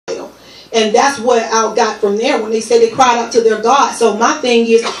And that's what I got from there when they said they cried out to their God. So my thing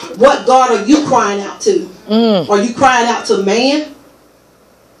is, what God are you crying out to? Are you crying out to man?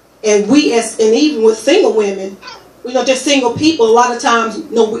 And even with single women, just single people, a lot of times,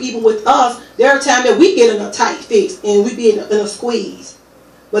 even with us, there are times that we get in a tight fix and we be in a squeeze.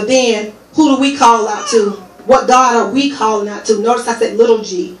 But then, who do we call out to? What God are we calling out to? Notice I said little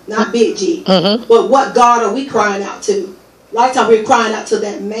g, not big G. But what God are we crying out to? A lot of times we're crying out to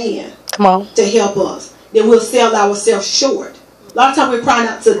that man to help us. Then we'll sell ourselves short. A lot of times we're crying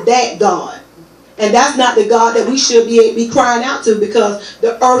out to that God. And that's not the God that we should be crying out to, because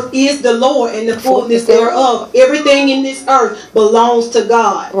the earth is the Lord and the fullness thereof. Everything in this earth belongs to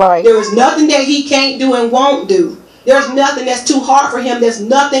God. Right. There is nothing that he can't do and won't do. There's nothing that's too hard for him. There's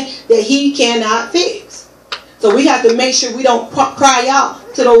nothing that he cannot fix. So we have to make sure we don't cry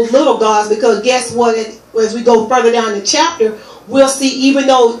out to those little gods, because guess what? As we go further down the chapter, we'll see even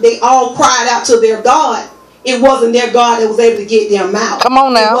though they all cried out to their God, it wasn't their God that was able to get them out. Come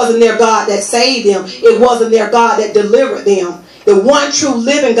on now. It wasn't their God that saved them. It wasn't their God that delivered them. The one true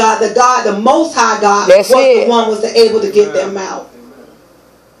living God, the Most High God, the one was able to get them out.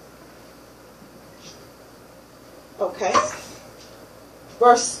 Okay.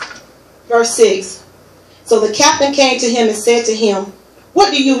 Verse 6. So the captain came to him and said to him,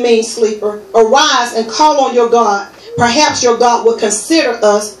 "What do you mean, sleeper? Arise and call on your God. Perhaps your God will consider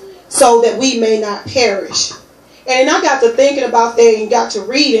us, so that we may not perish." And I got to thinking about that and got to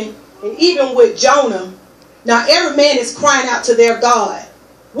reading. And even with Jonah, now every man is crying out to their God.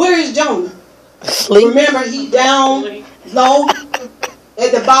 Where is Jonah? Asleep. Remember, he down low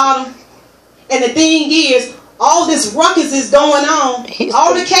at the bottom. And the thing is, all this ruckus is going on.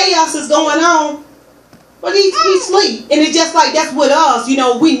 All the chaos is going on. But he's asleep. And it's just like that's with us. We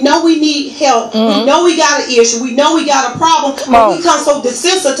know we need help. We know we got an issue. We know we got a problem. But we become so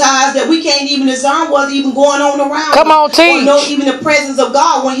desensitized that we can't even discern what's even going on around us. Or know even the presence of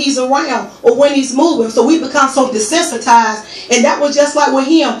God when he's around or when he's moving. So we become so desensitized. And that was just like with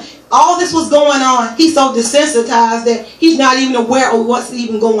him. All this was going on. He's so desensitized that he's not even aware of what's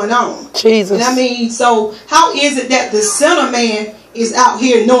even going on. Jesus. And so how is it that the sinner man is out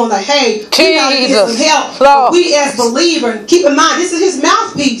here knowing like, hey, we gotta get some help. Lord. We as believers, keep in mind, this is his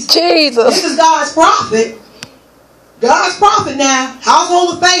mouthpiece. Jesus. This is God's prophet. God's prophet now,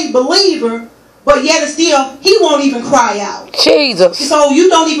 household of faith, believer, but yet and still, he won't even cry out. Jesus. So you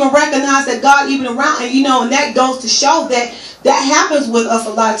don't even recognize that God even around, and and that goes to show that happens with us a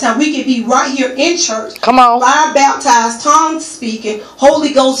lot of times. We can be right here in church. Come on. Fire baptized, tongue speaking,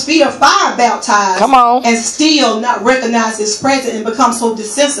 Holy Ghost feet or fire baptized. Come on. And still not recognize his presence and become so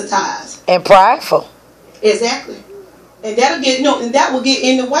desensitized. And prideful. Exactly. And that'll get and that will get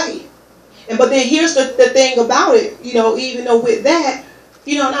in the way. But then here's the thing about it, even though with that,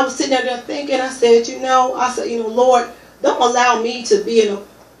 and I was sitting there thinking, I said, Lord, don't allow me to be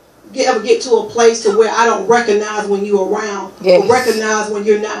ever get to a place to where I don't recognize when you're around, or recognize when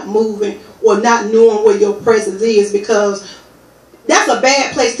you're not moving, or not knowing where your presence is, because that's a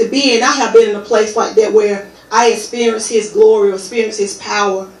bad place to be. And I have been in a place like that where I experienced his glory, or experienced his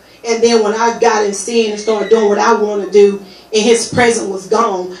power, and then when I got in sin and started doing what I want to do, and his presence was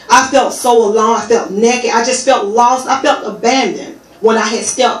gone, I felt so alone. I felt naked. I just felt lost. I felt abandoned when I had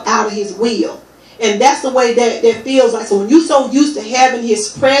stepped out of his will. And that's the way that feels like. So when you're so used to having his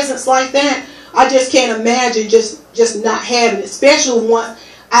presence like that, I just can't imagine just not having it. Especially once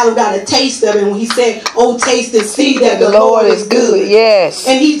I got a taste of it. When he said, "Oh, taste and see that the Lord is good." Yes.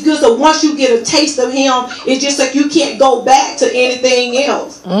 And he's good. So once you get a taste of him, it's just like you can't go back to anything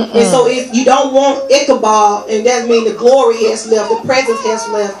else. And so if you don't want Ichabod, and that means the glory has left, the presence has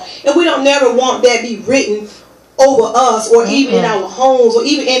left. And we don't never want that be written over us, or even in our homes, or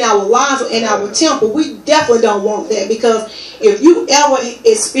even in our lives, or in our temple. We definitely don't want that, because if you ever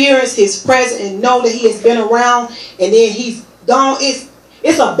experience his presence and know that he has been around and then he's gone,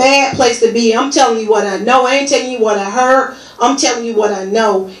 it's a bad place to be. I'm telling you what I know. I ain't telling you what I heard. I'm telling you what I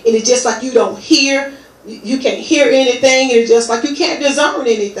know. And it's just like you don't hear. You can't hear anything. It's just like you can't discern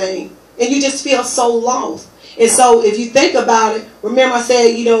anything. And you just feel so lost. And so if you think about it, remember I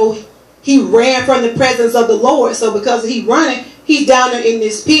said, he ran from the presence of the Lord. So because he running, he's down there in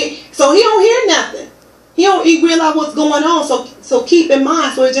this pit. So he don't hear nothing. He don't even realize what's going on. So keep in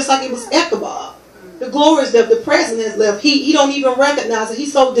mind. So it's just like it was Ichabod. The glory is left. The presence has left. He don't even recognize it.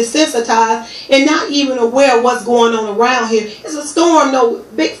 He's so desensitized and not even aware of what's going on around here. It's a storm,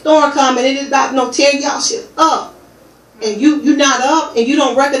 big storm coming. It is about tear y'all shit up. And you're not up and you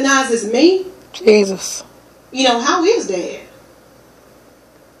don't recognize it's me. Jesus. How is that?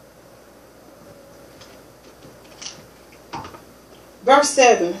 Verse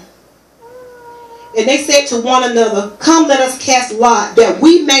 7. And they said to one another, come, let us cast lot, that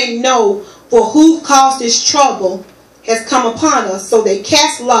we may know for who caused this trouble has come upon us. So they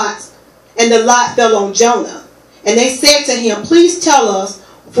cast lots, and the lot fell on Jonah. And they said to him, please tell us,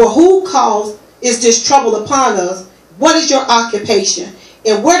 for who caused is this trouble upon us? What is your occupation?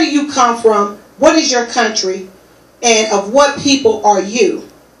 And where do you come from? What is your country? And of what people are you?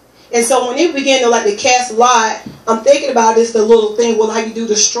 And so when they begin to cast lot, I'm thinking about this, the little thing, well, how you do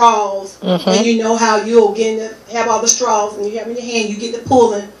the straws. And you know how you'll begin to have all the straws, and you have in your hand, you get the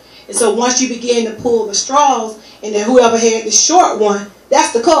pulling. And so once you begin to pull the straws, and then whoever had the short one,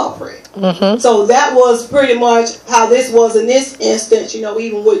 that's the culprit. So that was pretty much how this was in this instance, you know,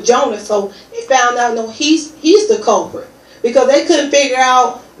 even with Jonah. So they found out, no, he's the culprit. Because they couldn't figure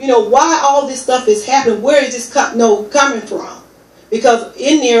out, you know, why all this stuff is happening. Where is this coming from? Because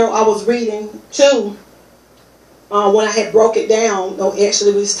in there, I was reading too, when I had broke it down,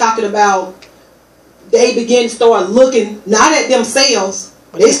 actually, we was talking about they begin to start looking, not at themselves,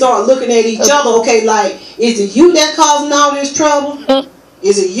 they start looking at each other. Okay, like, is it you that causing all this trouble?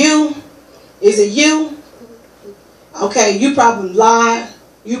 Is it you? Is it you? Okay, you probably lied.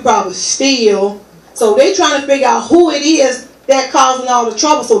 You probably steal. So they trying to figure out who it is that causing all the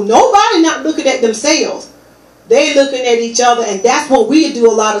trouble. So nobody not looking at themselves. They looking at each other, and that's what we do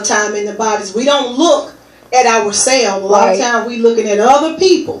a lot of time in the bodies. We don't look at ourselves. A lot of time we looking at other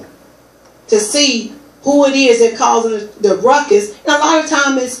people to see who it is that causing the ruckus. And a lot of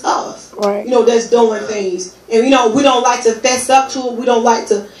time it's us, you know, that's doing things. And, you know, we don't like to fess up to it. We don't like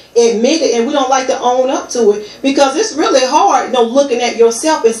to admit it, and we don't like to own up to it, because it's really hard, you know, looking at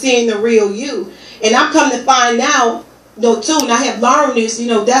yourself and seeing the real you. And I'm coming to find out, you know, too, and I have learned this, you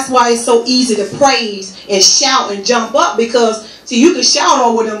know, that's why it's so easy to praise and shout and jump up, because, see, you can shout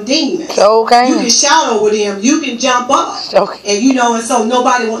over them demons. You can shout over them. You can jump up. And, you know, and so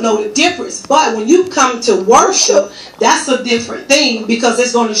nobody will know the difference. But when you come to worship, that's a different thing, because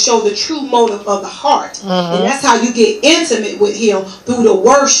it's going to show the true motive of the heart. And that's how you get intimate with him, through the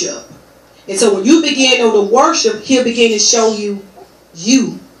worship. And so when you begin to worship, he'll begin to show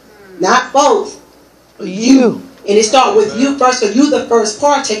you. Not both. You. And it starts with you first, because you're the first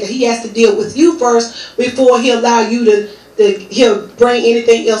partaker. He has to deal with you first before he'll allow you he'll bring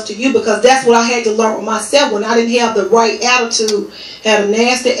anything else to you, because that's what I had to learn with myself when I didn't have the right attitude, had a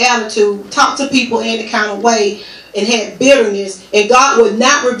nasty attitude, talk to people any kind of way, and had bitterness, and God would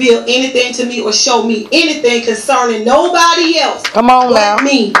not reveal anything to me or show me anything concerning nobody else but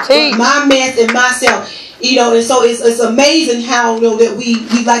me, but my mess and myself. You know, and so it's amazing how, you know, that we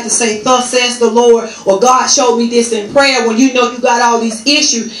like to say, thus says the Lord, or God showed me this in prayer, when you know you got all these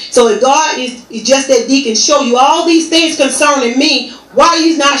issues. So if God is just that he can show you all these things concerning me, why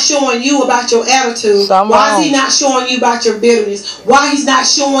he's not showing you about your attitude? Why is he not showing you about your bitterness? Why he's not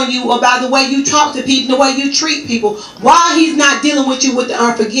showing you about the way you talk to people, the way you treat people? Why he's not dealing with you with the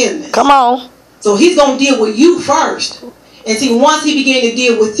unforgiveness? Come on. So he's going to deal with you first. And see, once he begin to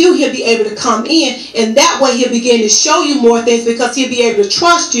deal with you, he'll be able to come in, and that way he'll begin to show you more things, because he'll be able to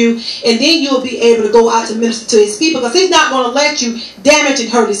trust you, and then you'll be able to go out to minister to his people, because he's not going to let you damage and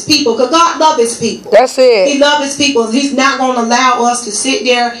hurt his people, because God loves his people. That's it. He loves his people. He's not going to allow us to sit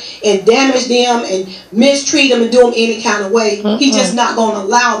there and damage them and mistreat them and do them any kind of way. He's just not going to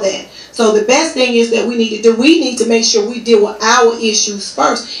allow that. So the best thing is that we need to make sure we deal with our issues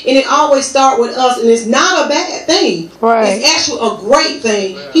first. And it always starts with us, and it's not a bad thing. It's actually a great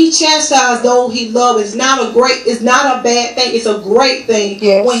thing. He chastised those he loves. It's not a bad thing. It's a great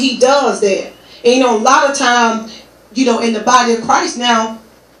thing when he does that. And, you know, a lot of times, you know, in the body of Christ now,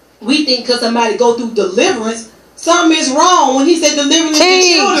 we think because somebody go through deliverance, something is wrong. When he said delivering is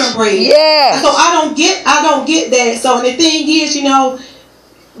the children bread. So I don't get that. So the thing is, you know,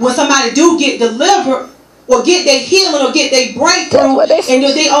 when somebody do get delivered, or get their healing, or get their breakthrough, and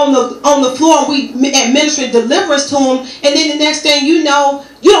they on the floor, and we administering deliverance to them, and then the next thing you know,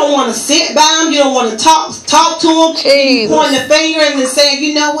 you don't want to sit by them, you don't want to talk to them, pointing the finger and then saying,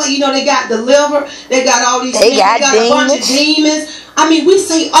 you know what, you know, they got delivered, they got all these things, they got a bunch of demons. I mean, we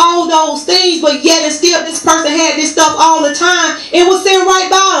say all those things, but yet and still this person had this stuff all the time. It was sitting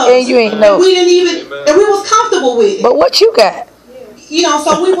right by us. And you ain't know. We didn't even, and we was comfortable with it. But what you got? You know,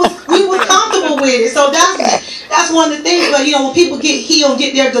 so we was comfortable with it. So that's one of the things. But, you know, when people get healed,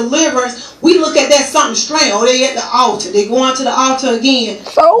 get their deliverance, we look at that something strange. Oh, they at the altar. They going to the altar again.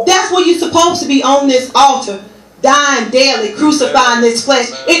 So that's where you're supposed to be, on this altar, dying daily, crucifying this flesh.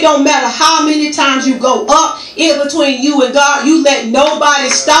 It don't matter how many times you go up in between you and God. You let nobody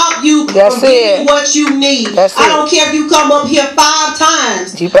stop you from getting what you need. I don't care if you come up here 5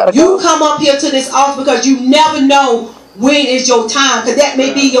 times. You come up here to this altar, because you never know when is your time, because that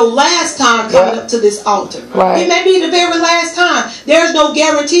may be your last time coming up to this altar. Right. It may be the very last time. There's no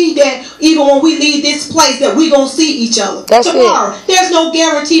guarantee that even when we leave this place that we're going to see each other tomorrow. There's no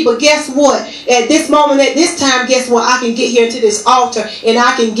guarantee, but guess what? At this moment, at this time, guess what? I can get here to this altar and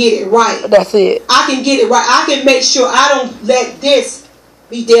I can get it right. That's it. I can get it right. I can make sure I don't let this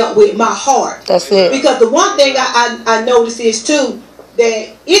be dealt with my heart. That's it. Because the one thing I notice is too,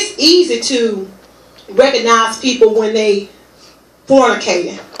 that it's easy to recognize people when they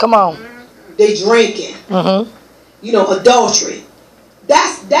fornicating. Come on. They drinking. You know, adultery.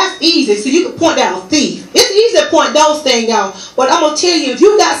 That's easy. So you can point out a thief. It's easy to point those things out. But I'm going to tell you, if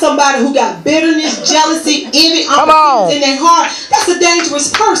you got somebody who got bitterness, jealousy, envy, unforgiveness in their heart, that's a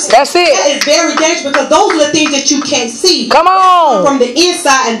dangerous person. That's it. That is very dangerous, because those are the things that you can't see. Come on. From the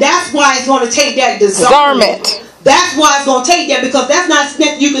inside, and that's why it's going to take that discernment. That's why it's going to take that, because that's not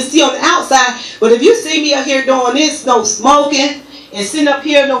something you can see on the outside. But if you see me up here doing this, no smoking, and sitting up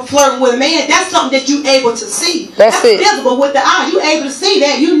here, no flirting with a man, that's something that you're able to see. That's it. Visible with the eye. You're able to see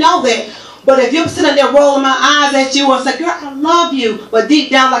that. You know that. But if you're sitting there rolling my eyes at you and say, girl, I love you, but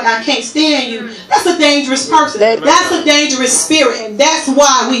deep down like I can't stand you, that's a dangerous person. That's a dangerous spirit. And that's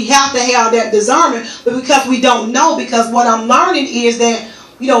why we have to have that discernment. But because we don't know, because what I'm learning is that,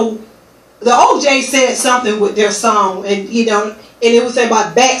 you know, the OJ said something with their song, and you know, and it was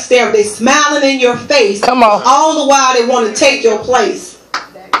about backstab. They smiling in your face. Come on. All the while they want to take your place.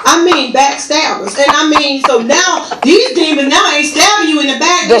 I mean, backstabbers. And I mean, so now these demons now ain't stabbing you in the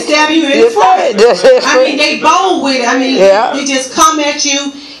back, they're stabbing you in the front. I mean, they bold with it. I mean, they just come at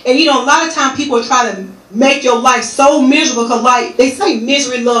you, and you know, a lot of times people try to make your life so miserable, because like they say,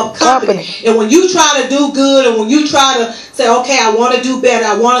 misery love company. And when you try to do good, and when you try to say, okay, I want to do better,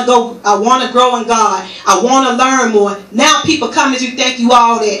 I want to grow in God, I want to learn more, now people come at you, think you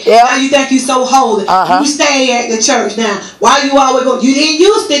all that. Now you think you so holy. You stay at the church now. Why you always go? You didn't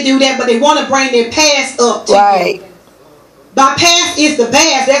used to do that, but they want to bring their past up to you. My past is the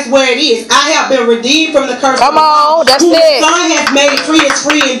past. That's where it is. I have been redeemed from the curse. Come on, that's it. Who the Son has made free is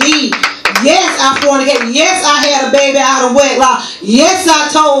free indeed. Yes, I fornicated. Yes, I had a baby out of wedlock. Yes,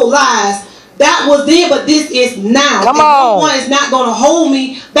 I told lies. That was then, but this is now. Come on. No one is not going to hold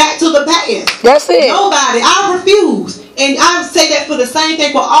me back to the past. That's it. Nobody. I refuse. And I say that for the same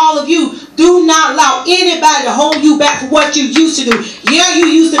thing for all of you. Do not allow anybody to hold you back for what you used to do. Yeah, you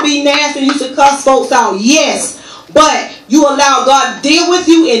used to be nasty and used to cuss folks out. Yes. But you allow God to deal with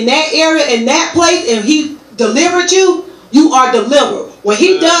you in that area, in that place, and He delivered you, you are delivered. When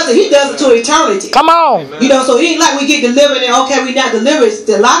He does it, He does it to eternity. Come on. You know, so it ain't like we get delivered and okay, we not delivered.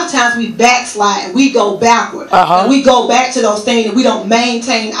 A lot of times we backslide and we go backward. And we go back to those things and we don't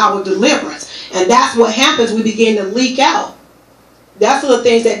maintain our deliverance. And that's what happens. We begin to leak out. That's the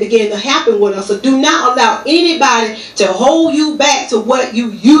things that begin to happen with us. So do not allow anybody to hold you back to what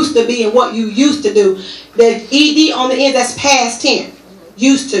you used to be and what you used to do. The ED on the end, that's past tense.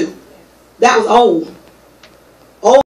 Used to. That was old.